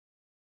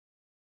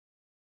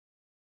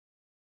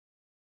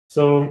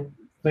So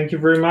thank you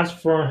very much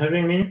for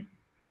having me.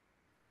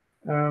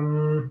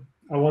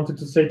 I wanted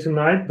to say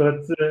tonight, but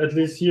at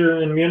least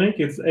here in Munich,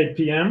 it's 8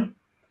 p.m.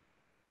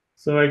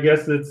 So I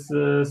guess it's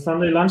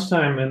Sunday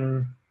lunchtime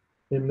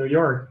in New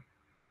York.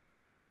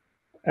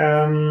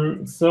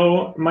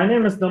 So my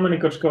name is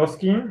Dominik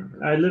Oczkowski.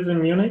 I live in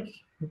Munich,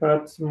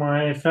 but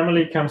my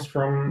family comes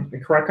from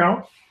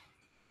Krakow.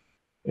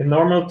 In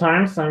normal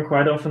times, I'm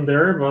quite often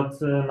there,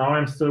 but now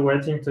I'm still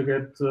waiting to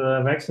get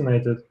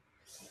vaccinated.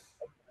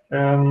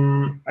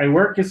 I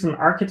work as an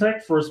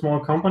architect for a small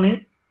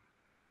company,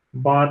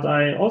 but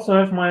I also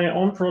have my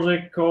own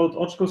project called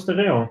Oczko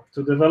Stereo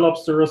to develop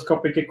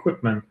stereoscopic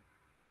equipment.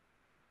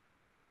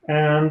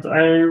 And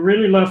I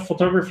really love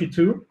photography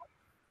too.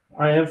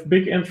 I have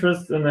big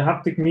interest in the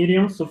haptic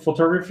mediums of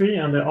photography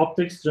and the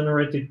optics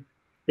generated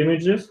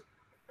images.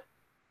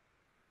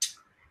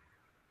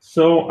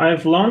 So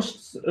I've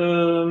launched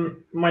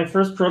my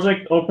first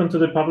project open to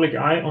the public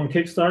eye on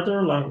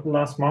Kickstarter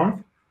last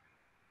month.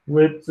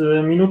 With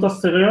Minuta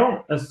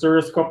Stereo, a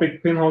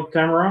stereoscopic pinhole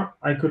camera,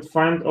 I could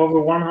find over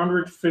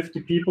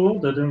 150 people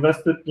that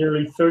invested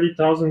nearly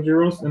 30,000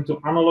 euros into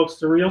analog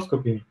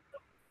stereoscopy.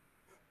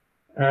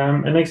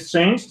 In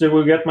exchange, they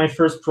will get my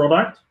first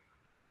product,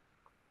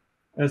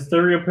 a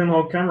stereo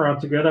pinhole camera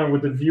together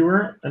with a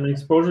viewer, an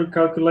exposure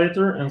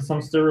calculator, and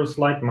some stereo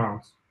slide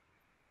mounts.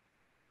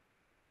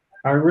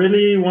 I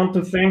really want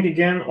to thank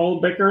again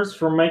all backers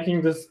for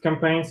making this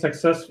campaign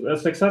a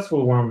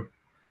successful one.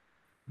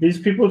 These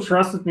people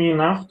trusted me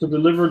enough to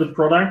deliver the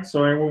product,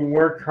 so I will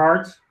work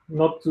hard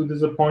not to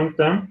disappoint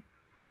them.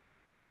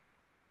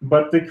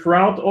 But the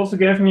crowd also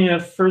gave me a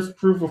first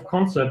proof of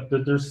concept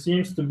that there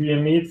seems to be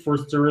a need for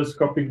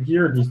stereoscopic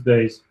gear these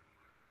days.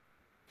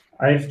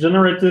 I've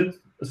generated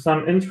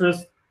some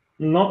interest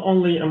not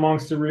only among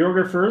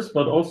stereographers,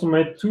 but also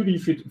made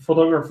 2D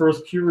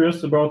photographers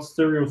curious about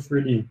stereo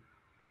 3D.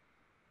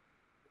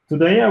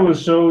 Today I will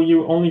show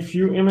you only a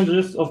few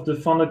images of the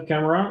funded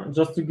camera,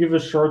 just to give a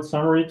short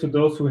summary to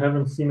those who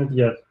haven't seen it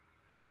yet.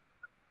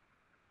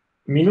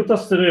 Minuta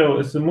Stereo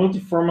is a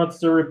multi-format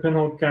stereo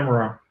pinhole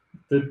camera.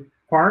 The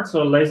parts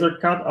are laser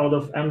cut out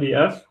of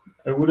MDF,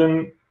 a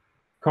wooden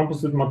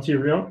composite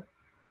material.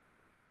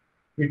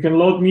 You can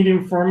load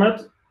medium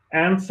format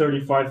and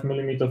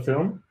 35mm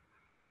film.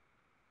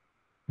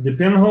 The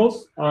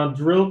pinholes are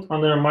drilled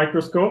under a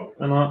microscope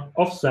and are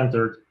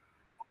off-centered.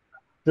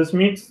 This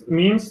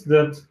means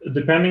that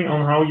depending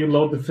on how you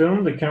load the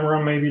film, the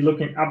camera may be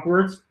looking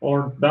upwards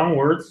or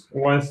downwards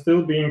while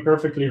still being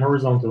perfectly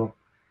horizontal.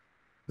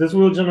 This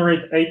will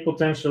generate 8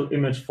 potential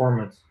image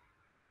formats.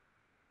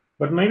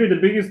 But maybe the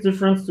biggest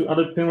difference to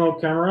other pinhole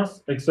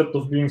cameras, except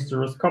of being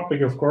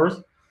stereoscopic of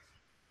course,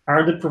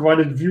 are the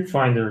provided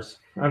viewfinders.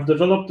 I've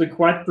developed a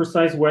quite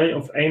precise way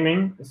of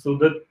aiming so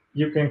that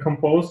you can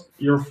compose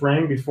your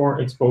frame before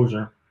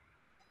exposure.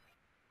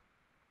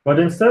 But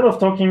instead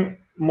of talking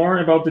more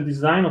about the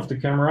design of the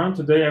camera,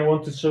 today I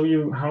want to show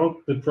you how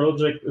the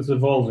project is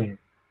evolving.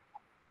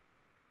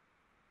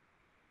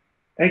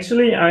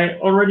 Actually, I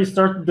already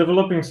started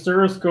developing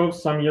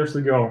stereoscopes some years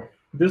ago.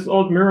 This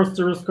old mirror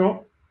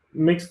stereoscope,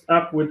 mixed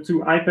up with 2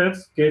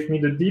 iPads, gave me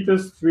the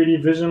deepest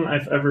 3D vision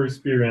I've ever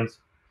experienced.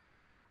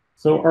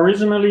 So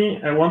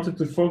originally, I wanted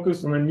to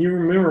focus on a new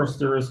mirror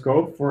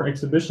stereoscope for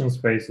exhibition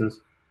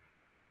spaces.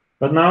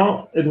 But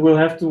now it will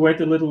have to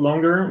wait a little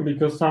longer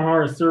because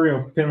somehow a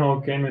stereo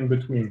pinhole came in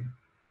between.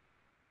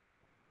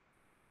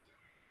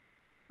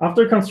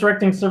 After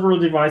constructing several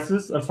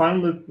devices, I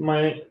found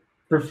my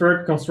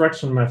preferred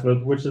construction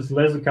method, which is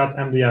laser cut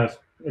MDF.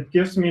 It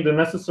gives me the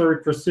necessary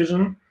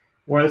precision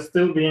while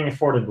still being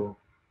affordable.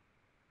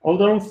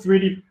 Although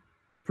 3D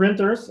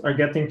printers are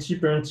getting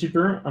cheaper and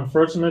cheaper,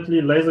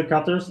 unfortunately laser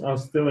cutters are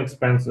still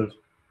expensive.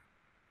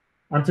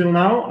 Until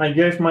now, I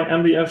gave my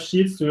MDF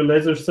sheets to a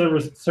laser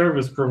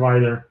service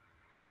provider.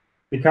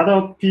 The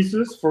cutout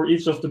pieces for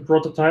each of the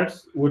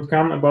prototypes would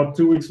come about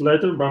 2 weeks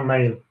later by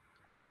mail.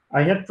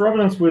 I had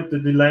problems with the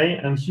delay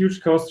and huge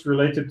costs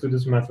related to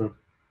this method.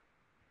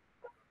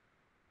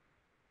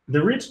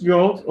 The reached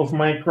goal of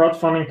my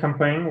crowdfunding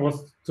campaign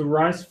was to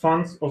raise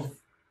funds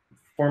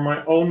for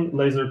my own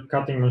laser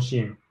cutting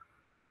machine.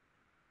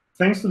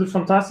 Thanks to the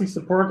fantastic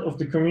support of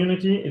the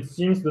community, it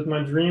seems that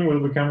my dream will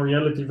become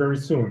reality very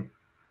soon.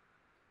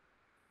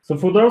 So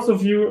for those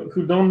of you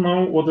who don't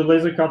know what a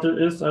laser cutter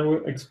is, I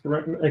will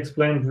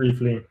explain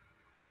briefly.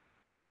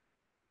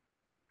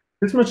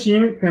 This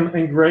machine can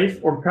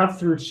engrave or cut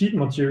through sheet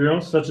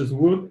materials such as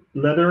wood,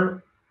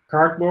 leather,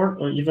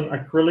 cardboard, or even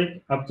acrylic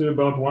up to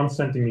about 1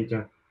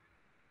 centimeter.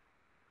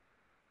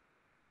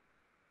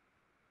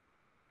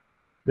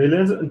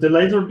 The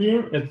laser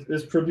beam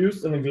is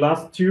produced in a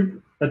glass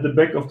tube at the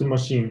back of the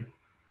machine.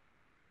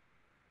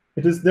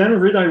 It is then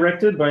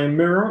redirected by a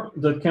mirror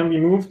that can be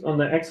moved on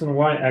the X and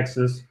Y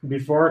axis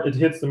before it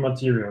hits the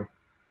material.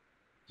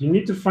 You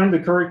need to find the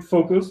correct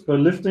focus by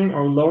lifting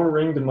or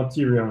lowering the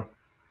material.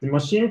 The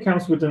machine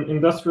comes with an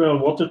industrial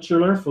water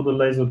chiller for the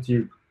laser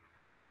tube.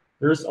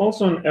 There is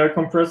also an air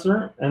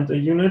compressor and a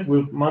unit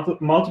with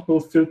multiple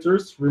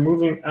filters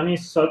removing any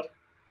soot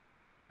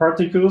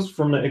particles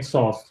from the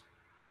exhaust.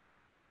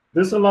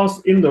 This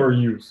allows indoor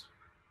use.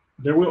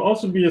 There will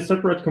also be a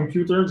separate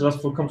computer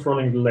just for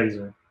controlling the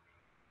laser.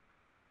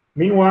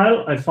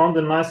 Meanwhile, I found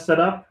a nice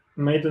setup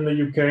made in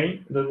the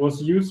UK that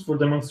was used for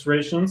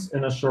demonstrations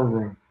in a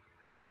showroom.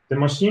 The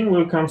machine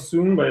will come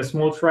soon by a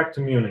small truck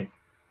to Munich.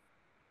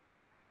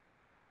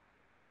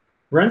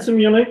 Rents in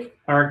Munich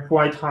are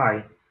quite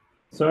high,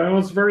 so I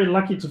was very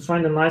lucky to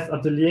find a nice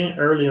atelier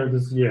earlier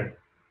this year.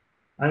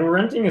 I'm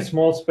renting a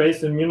small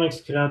space in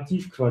Munich's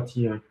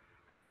Kreativquartier.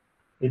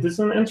 It is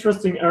an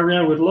interesting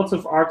area with lots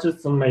of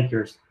artists and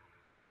makers.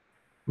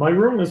 My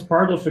room is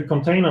part of a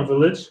container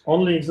village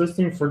only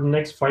existing for the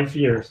next 5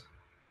 years.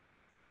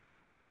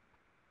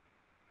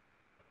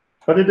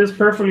 But it is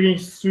perfectly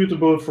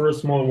suitable for a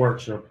small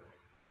workshop.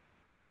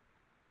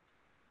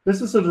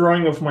 This is a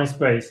drawing of my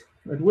space.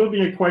 It will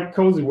be a quite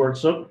cozy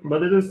workshop,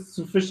 but it is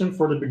sufficient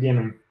for the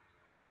beginning.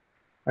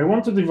 I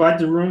want to divide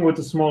the room with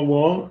a small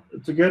wall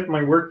to get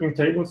my working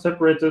table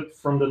separated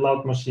from the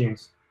loud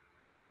machines.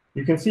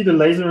 You can see the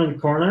laser in the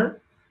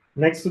corner.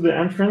 Next to the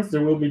entrance,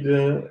 there will be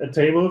a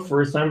table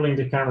for assembling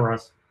the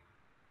cameras.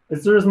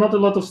 As there is not a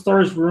lot of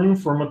storage room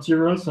for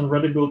materials and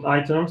ready-built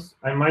items,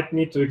 I might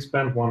need to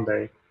expand one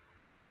day.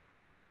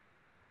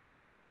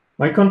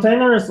 My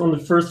container is on the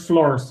first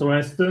floor, so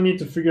I still need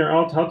to figure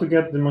out how to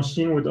get the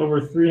machine with over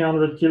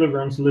 300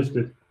 kilograms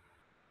lifted.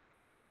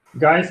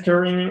 Guys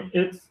carrying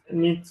it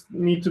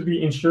need to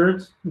be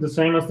insured, the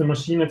same as the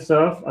machine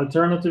itself.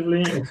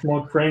 Alternatively, a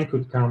small crane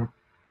could come.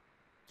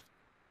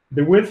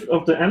 The width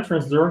of the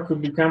entrance door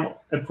could become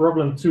a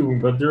problem too,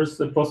 but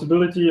there's a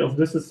possibility of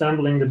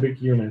disassembling the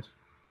big unit.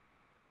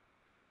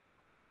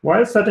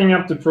 While setting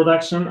up the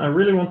production, I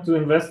really want to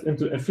invest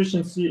into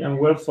efficiency and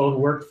well-thought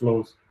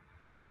workflows.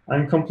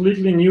 I'm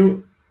completely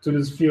new to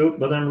this field,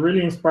 but I'm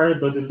really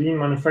inspired by the lean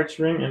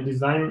manufacturing and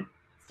design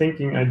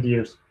thinking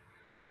ideas.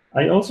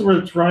 I also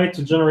will try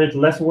to generate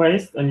less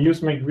waste and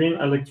use my green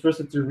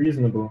electricity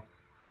reasonable.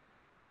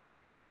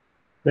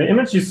 The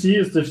image you see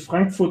is the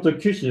Frankfurter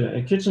Küche,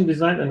 a kitchen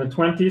designed in the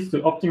 20s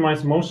to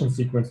optimize motion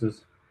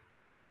sequences.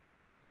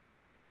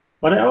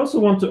 But I also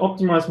want to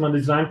optimize my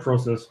design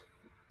process.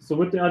 So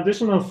with the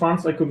additional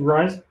funds I could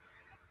raise,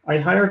 I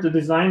hired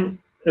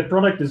a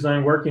product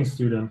design working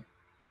student.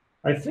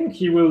 I think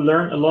he will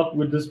learn a lot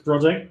with this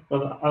project,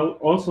 but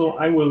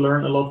I will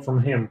learn a lot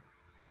from him.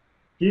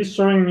 He is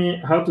showing me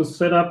how to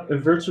set up a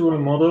virtual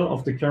model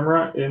of the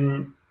camera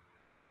in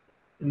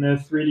a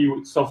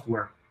 3D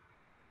software.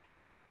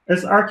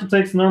 As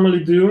architects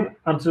normally do,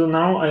 until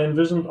now I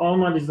envisioned all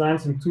my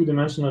designs in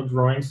two-dimensional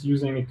drawings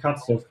using a CAD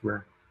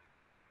software.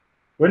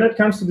 When it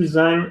comes to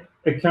design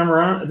a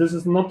camera, this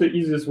is not the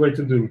easiest way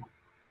to do.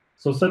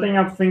 So setting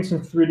up things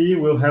in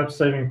 3D will help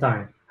saving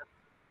time.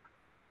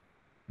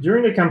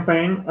 During the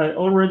campaign, I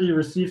already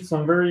received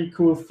some very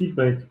cool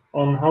feedback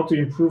on how to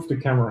improve the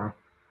camera.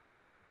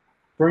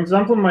 For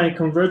example, my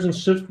convergence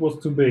shift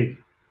was too big.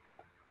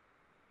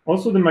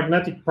 Also, the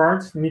magnetic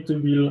parts need to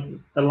be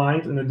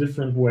aligned in a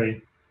different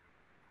way.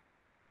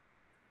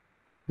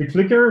 The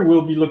clicker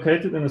will be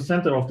located in the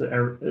center of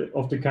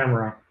the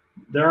camera.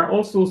 There are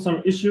also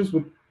some issues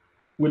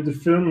with the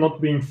film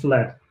not being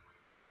flat.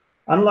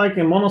 Unlike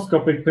a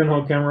monoscopic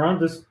pinhole camera,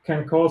 this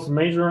can cause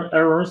major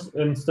errors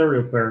in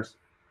stereo pairs.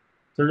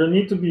 So there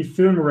need to be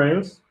film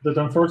rails that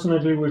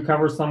unfortunately will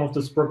cover some of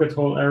the sprocket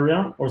hole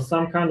area or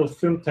some kind of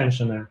film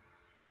tensioner.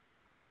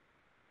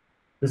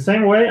 The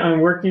same way, I'm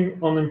working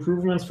on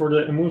improvements for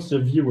the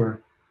emulsive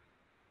viewer.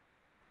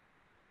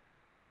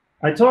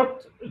 I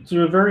talked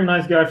to a very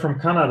nice guy from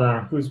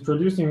Canada who is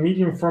producing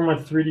medium format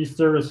 3D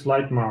stereo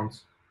slide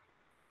mounts.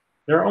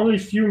 There are only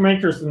few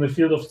makers in the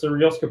field of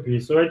stereoscopy,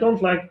 so I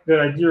don't like the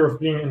idea of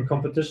being in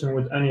competition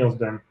with any of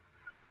them.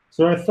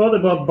 So I thought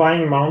about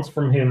buying mounts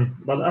from him,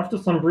 but after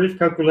some brief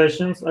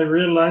calculations, I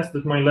realized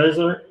that my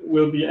laser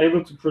will be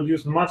able to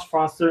produce much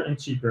faster and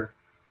cheaper.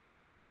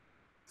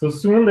 So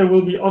soon there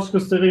will be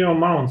Oczkowski stereo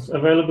mounts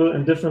available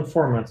in different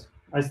formats.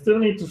 I still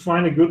need to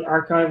find a good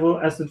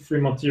archival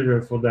acid-free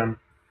material for them.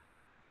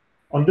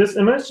 On this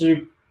image,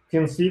 you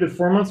can see the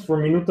formats for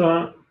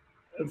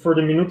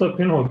the Minuta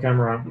Pinhole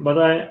camera,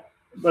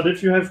 but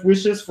if you have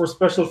wishes for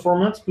special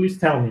formats, please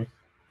tell me.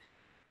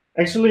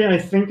 Actually, I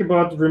think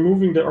about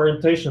removing the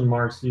orientation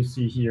marks you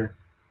see here.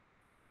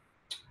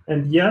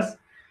 And yes,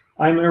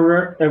 I'm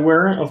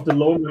aware of the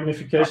low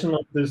magnification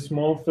of the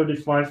small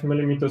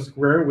 35mm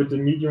square with the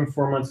medium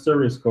format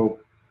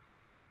stereoscope.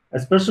 A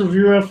special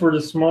viewer for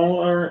the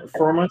smaller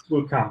formats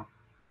will come.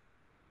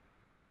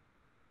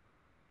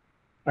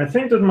 I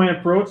think that my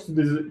approach to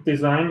the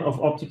design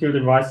of optical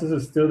devices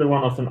is still the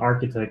one of an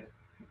architect.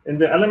 In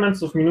the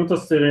elements of Minuta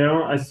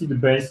Stereo, I see the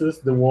bases,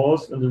 the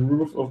walls, and the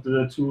roof of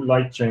the two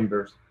light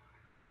chambers.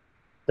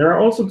 There are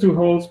also two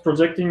holes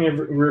projecting a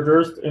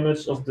reversed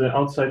image of the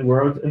outside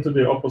world into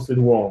the opposite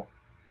wall.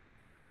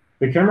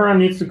 The camera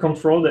needs to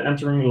control the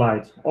entering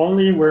light.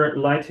 Only where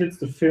light hits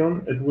the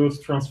film, it will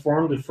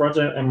transform the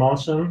fragile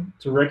emulsion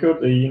to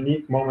record a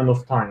unique moment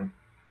of time.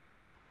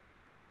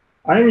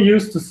 I am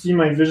used to see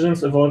my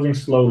visions evolving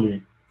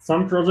slowly.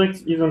 Some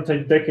projects even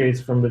take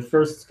decades from the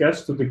first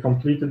sketch to the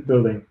completed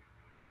building.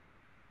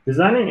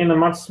 Designing in a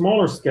much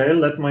smaller scale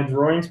let my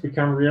drawings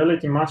become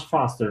reality much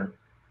faster.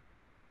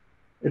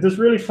 It is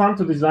really fun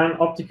to design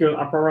optical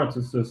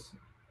apparatuses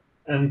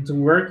and to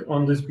work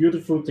on this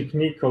beautiful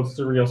technique called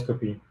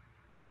stereoscopy.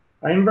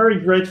 I am very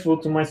grateful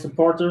to my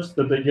supporters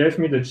that they gave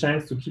me the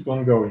chance to keep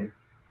on going.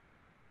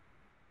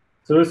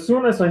 So as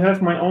soon as I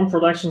have my own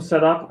production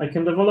set up, I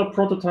can develop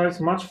prototypes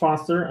much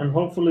faster and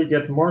hopefully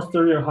get more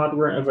stereo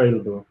hardware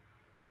available.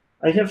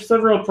 I have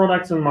several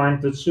products in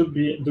mind that should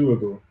be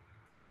doable.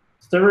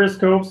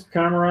 Stereoscopes,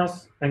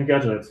 cameras, and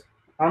gadgets,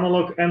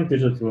 analog and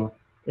digital,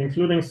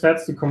 including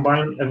sets to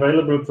combine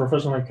available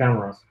professional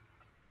cameras.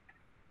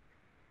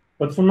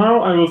 But for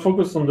now, I will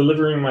focus on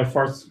delivering my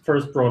first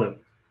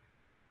product.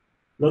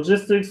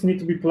 Logistics need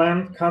to be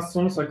planned.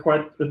 Customs are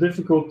quite a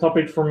difficult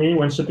topic for me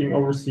when shipping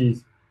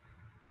overseas.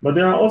 But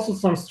there are also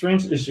some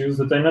strange issues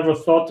that I never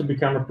thought to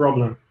become a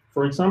problem.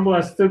 For example,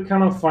 I still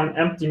cannot find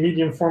empty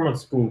medium format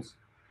spools.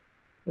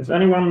 If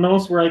anyone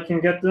knows where I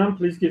can get them,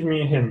 please give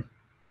me a hint.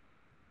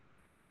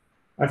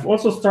 I've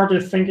also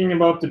started thinking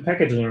about the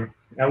packaging.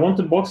 I want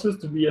the boxes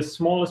to be as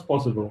small as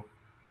possible.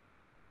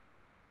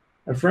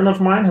 A friend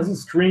of mine has a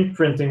screen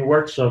printing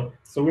workshop,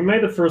 so we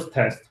made a first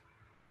test.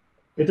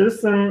 It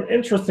is an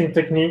interesting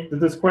technique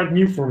that is quite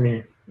new for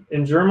me.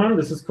 In German,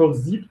 this is called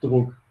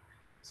Siebdruck,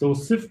 so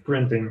sieve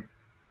printing.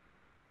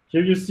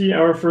 Here you see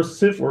our first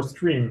sieve or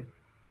screen.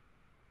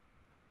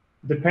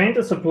 The paint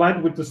is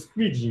applied with the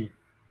squeegee.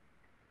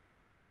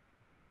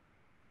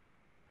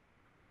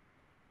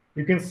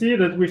 You can see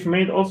that we've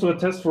made also a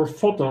test for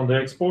photon, the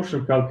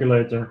exposure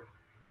calculator.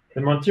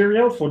 The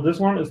material for this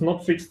one is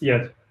not fixed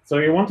yet, so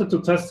we wanted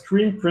to test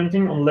screen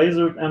printing on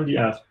lasered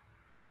MDF.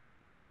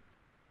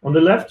 On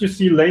the left, you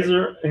see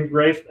laser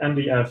engraved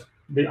MDF.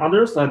 The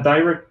others are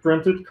direct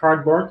printed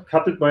cardboard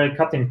cut by a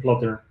cutting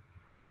plotter.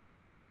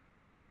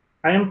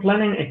 I am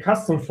planning a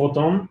custom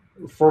photon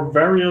for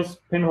various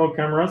pinhole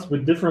cameras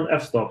with different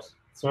f-stops,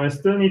 so I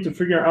still need to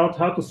figure out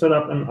how to set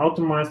up an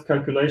optimized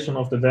calculation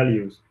of the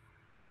values.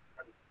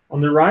 On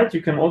the right,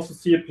 you can also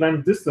see a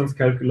planned distance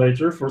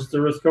calculator for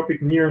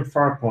stereoscopic near and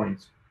far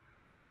points.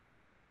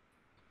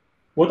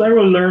 What I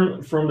will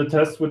learn from the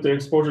test with the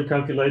exposure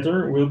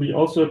calculator will be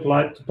also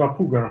applied to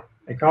Papuga,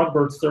 a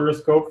cardboard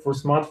stereoscope for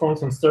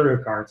smartphones and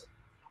stereo cards.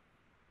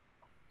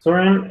 So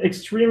I am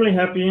extremely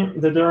happy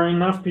that there are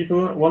enough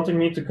people wanting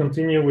me to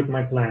continue with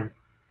my plan.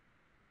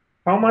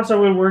 How much I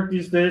will work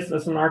these days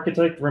as an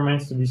architect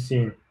remains to be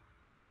seen.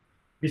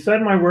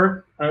 Beside my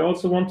work, I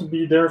also want to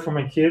be there for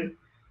my kid,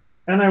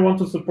 and I want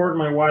to support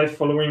my wife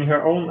following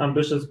her own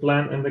ambitious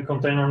plan in the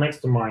container next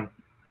to mine.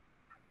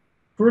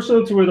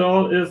 Crucial to it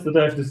all is that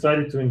I've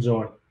decided to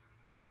enjoy.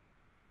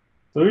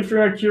 So if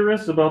you are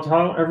curious about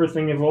how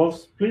everything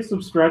evolves, please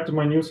subscribe to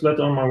my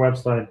newsletter on my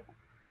website.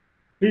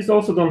 Please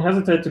also don't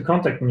hesitate to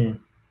contact me.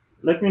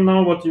 Let me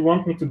know what you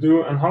want me to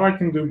do and how I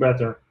can do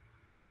better.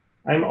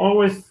 I'm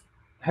always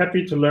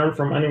happy to learn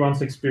from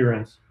anyone's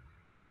experience.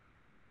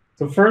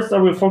 So first I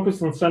will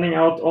focus on sending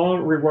out all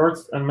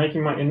rewards and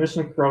making my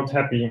initial crowd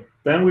happy.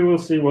 Then we will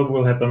see what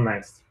will happen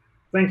next.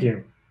 Thank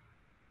you.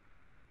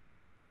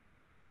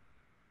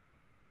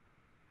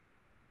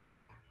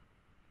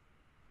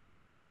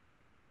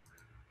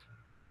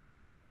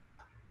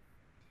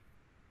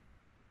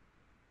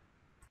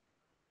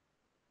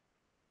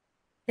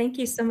 Thank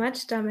you so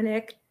much,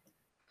 Dominik.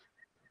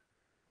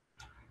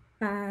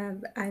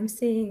 I'm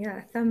seeing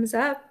a thumbs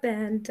up,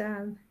 and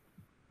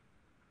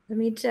let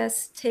me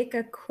just take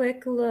a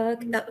quick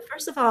look.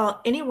 First of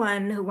all,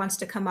 anyone who wants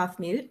to come off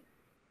mute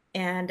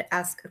and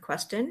ask a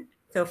question,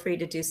 feel free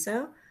to do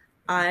so.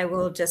 I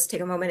will just take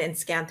a moment and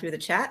scan through the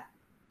chat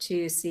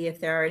to see if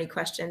there are any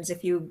questions.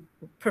 If you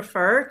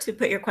prefer to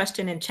put your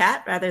question in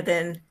chat rather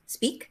than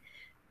speak,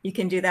 you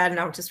can do that, and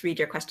I'll just read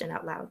your question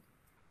out loud.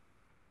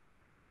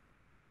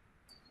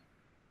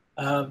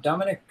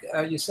 Dominik,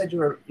 you said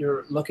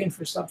you're looking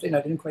for something.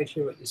 I didn't quite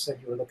hear what you said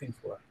you were looking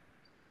for.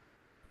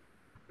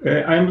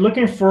 I'm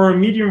looking for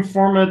medium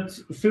format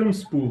film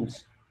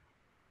spools.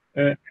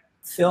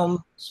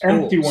 Film spools.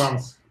 Empty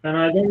ones, and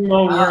I don't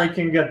know where I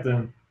can get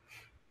them.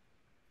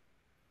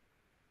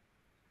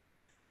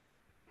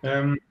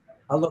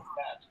 I'll look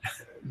at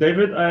that.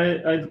 David,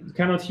 I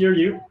cannot hear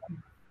you.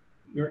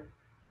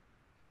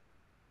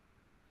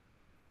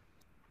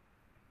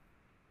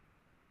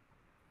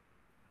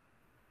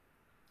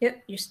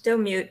 Yep, you're still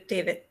mute,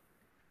 David.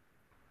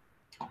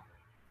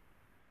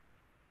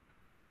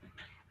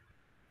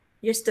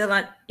 You're still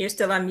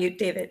on mute,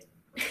 David.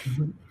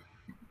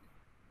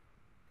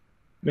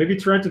 Maybe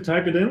try to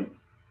type it in.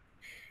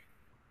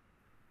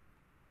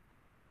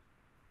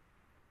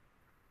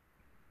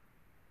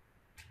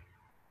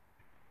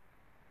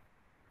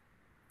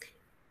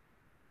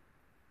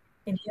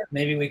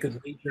 Maybe we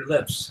could read your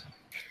lips.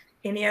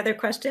 Any other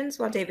questions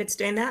while David's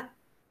doing that?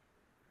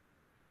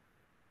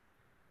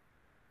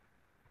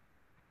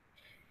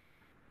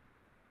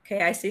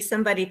 Okay, I see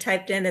somebody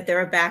typed in that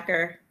they're a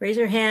backer. Raise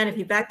your hand if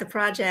you back the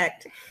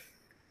project.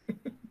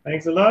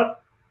 Thanks a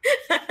lot.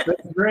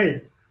 That's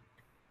great.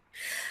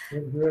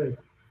 That's great.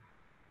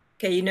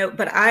 Okay,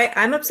 but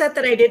I'm upset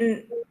that I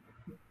didn't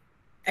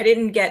I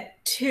didn't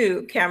get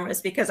 2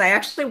 cameras because I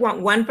actually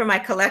want one for my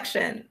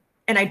collection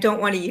and I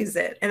don't want to use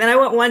it. And then I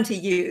want one to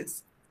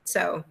use.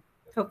 So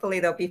hopefully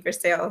they'll be for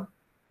sale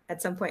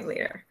at some point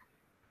later.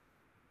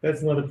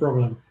 That's not a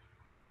problem.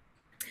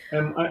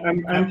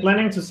 I'm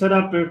planning to set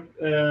up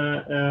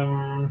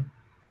a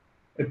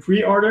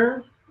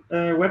pre-order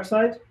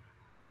website,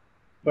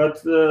 but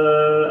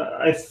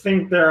I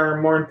think there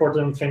are more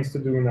important things to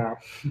do now.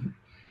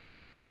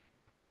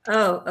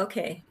 Oh,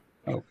 okay.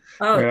 Oh,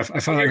 yeah, I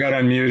finally got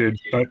unmuted,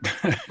 but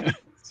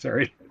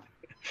sorry.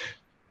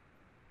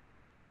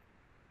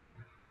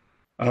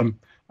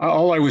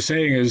 All I was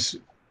saying is,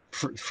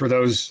 for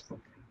those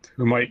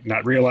who might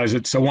not realize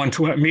it, so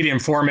medium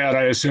format,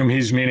 I assume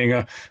he's meaning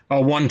a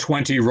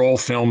 120 roll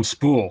film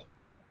spool.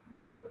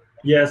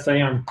 Yes, I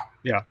am.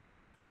 Yeah.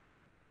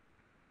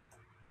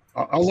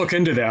 I'll look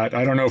into that.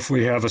 I don't know if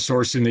we have a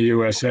source in the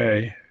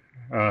USA.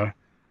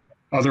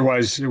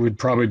 Otherwise, it would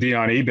probably be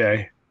on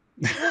eBay.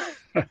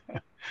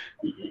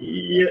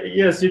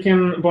 Yes, you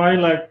can buy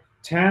like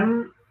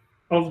 10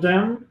 of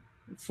them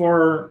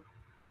for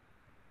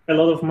a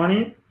lot of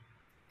money,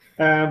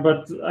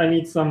 but I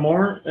need some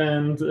more.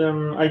 And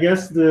I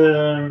guess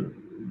the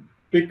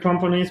big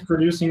companies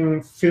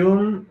producing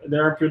film, they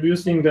are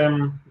producing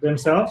them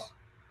themselves.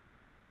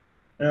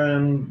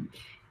 And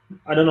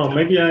I don't know,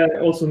 maybe I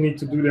also need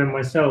to do them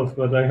myself,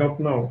 but I hope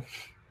no.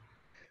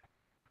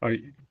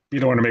 You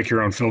don't want to make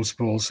your own film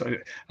spools.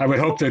 I would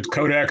hope that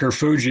Kodak or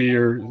Fuji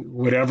or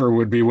whatever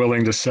would be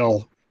willing to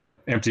sell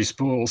empty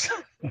spools.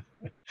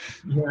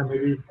 Yeah,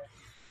 maybe.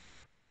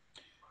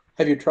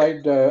 Have you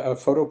tried a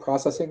photo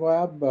processing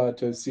lab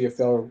to see if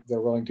they're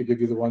willing to give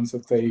you the ones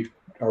that they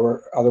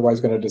are otherwise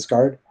going to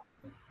discard?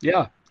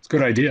 Yeah, it's a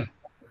good idea.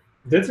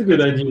 That's a good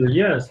idea.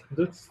 Yes,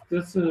 that's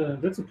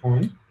a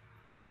point.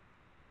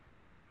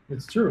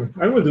 It's true.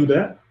 I will do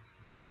that.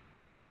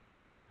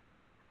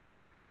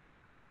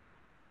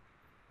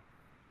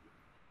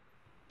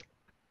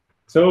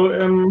 So,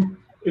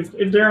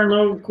 if there are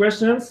no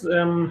questions,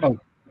 oh,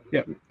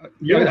 yeah,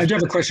 yeah. I do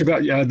have a question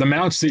about the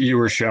mounts that you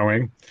were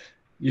showing.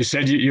 You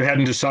said you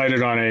hadn't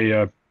decided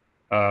on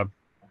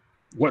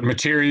what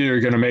material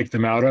you're going to make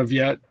them out of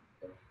yet.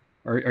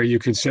 Are you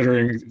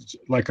considering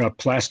like a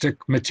plastic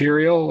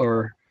material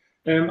or?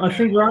 I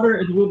think rather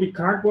it will be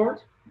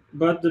cardboard.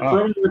 But the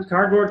problem with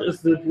cardboard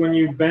is that when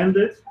you bend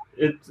it,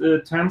 it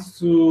tends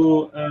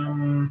to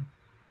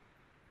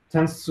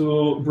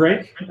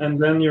break, and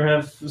then you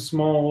have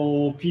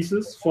small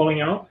pieces falling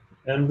out,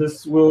 and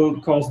this will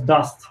cause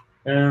dust.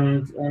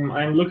 And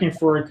I'm looking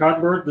for a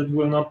cardboard that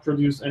will not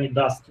produce any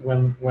dust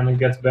when it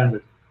gets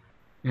bended.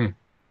 Hmm.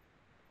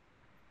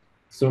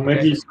 So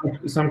maybe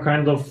some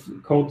kind of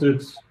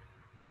coated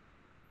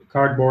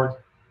cardboard.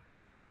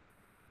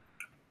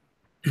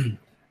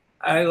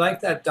 I like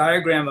that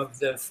diagram of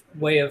the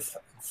way of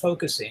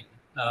focusing,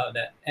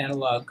 that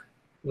analog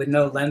with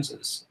no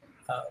lenses.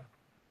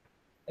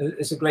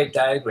 It's a great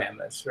diagram.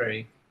 That's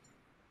very.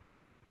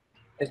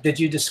 Did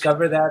you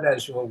discover that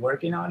as you were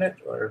working on it,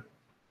 or?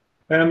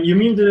 You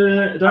mean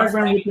the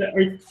diagram with the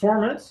 8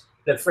 formats?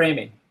 The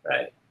framing,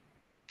 right?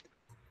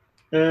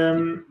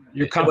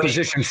 Your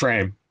composition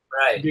frame.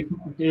 Right.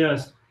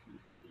 Yes.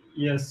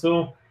 Yes.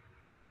 So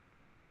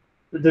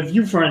the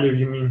viewfinder,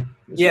 you mean?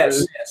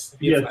 Yes. Yes.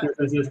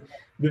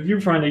 The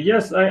viewfinder.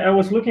 Yes, I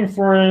was looking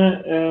for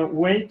a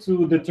way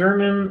to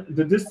determine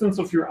the distance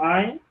of your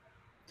eye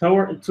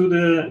to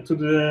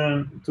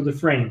the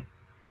frame.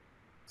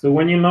 So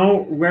when you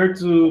know where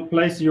to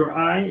place your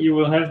eye, you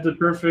will have the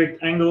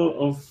perfect angle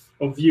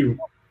of view.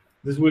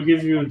 This will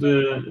give you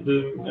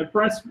the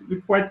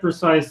quite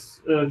precise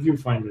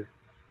viewfinder.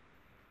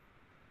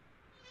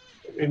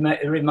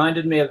 It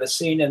reminded me of a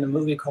scene in a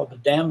movie called The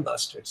Dam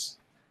Busters.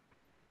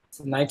 It's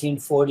a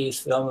 1940s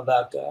film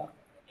about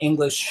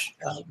English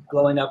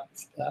blowing up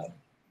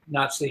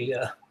Nazi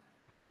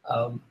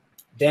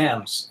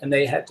dams, and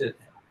they had to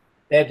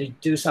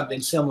do something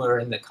similar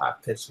in the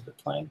cockpits of the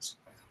planes.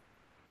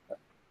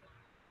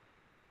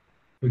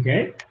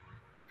 Okay,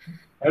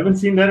 I haven't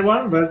seen that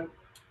one, but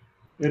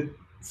it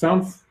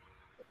sounds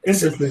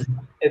interesting.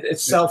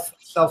 It's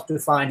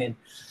self-defining.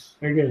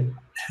 Okay.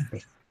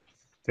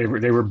 They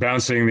were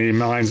bouncing the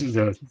mines,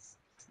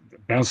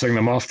 bouncing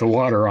them off the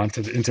water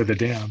into the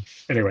dam.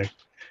 Anyway,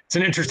 it's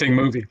an interesting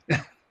movie.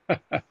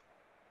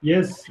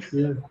 Yes,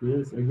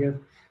 I guess.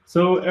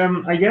 So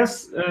I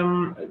guess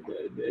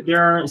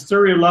there are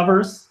stereo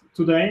lovers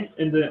today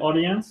in the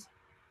audience.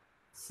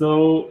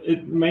 So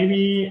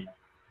maybe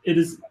it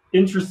is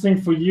interesting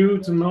for you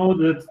to know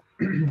that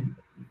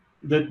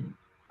that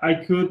I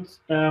could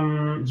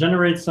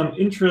generate some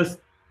interest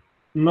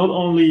not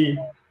only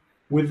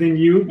within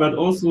you, but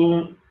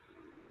also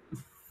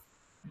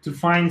to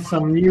find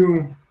some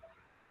new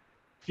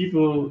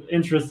people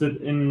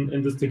interested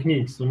in this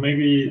technique. So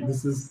maybe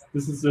this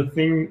is a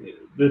thing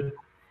that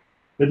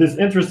is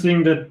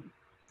interesting, that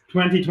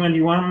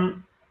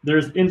 2021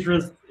 there's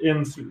interest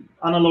in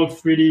analog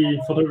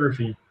 3D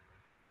photography.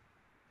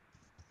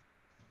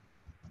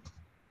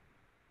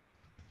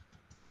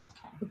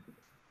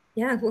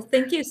 Yeah, well,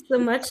 thank you so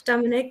much,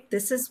 Dominik.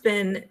 This has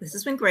been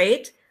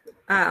great.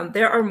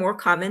 There are more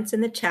comments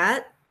in the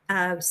chat,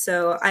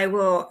 so I'm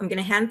going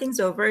to hand things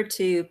over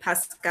to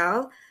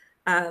Pascal.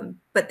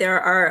 But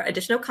there are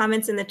additional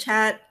comments in the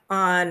chat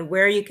on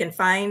where you can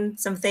find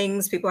some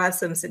things. People have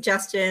some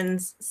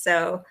suggestions,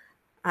 so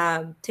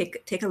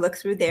take a look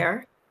through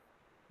there.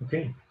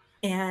 Okay.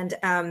 And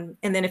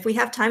then if we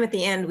have time at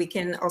the end, we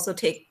can also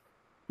take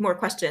more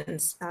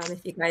questions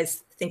if you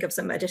guys think of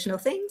some additional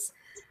things.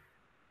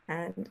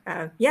 And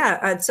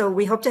so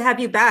we hope to have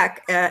you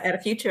back at a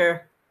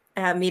future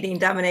meeting,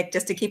 Dominik,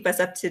 just to keep us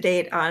up to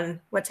date on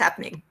what's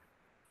happening.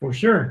 For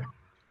sure.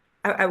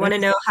 I want to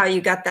know how you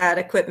got that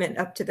equipment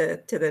up to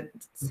the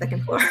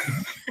second floor.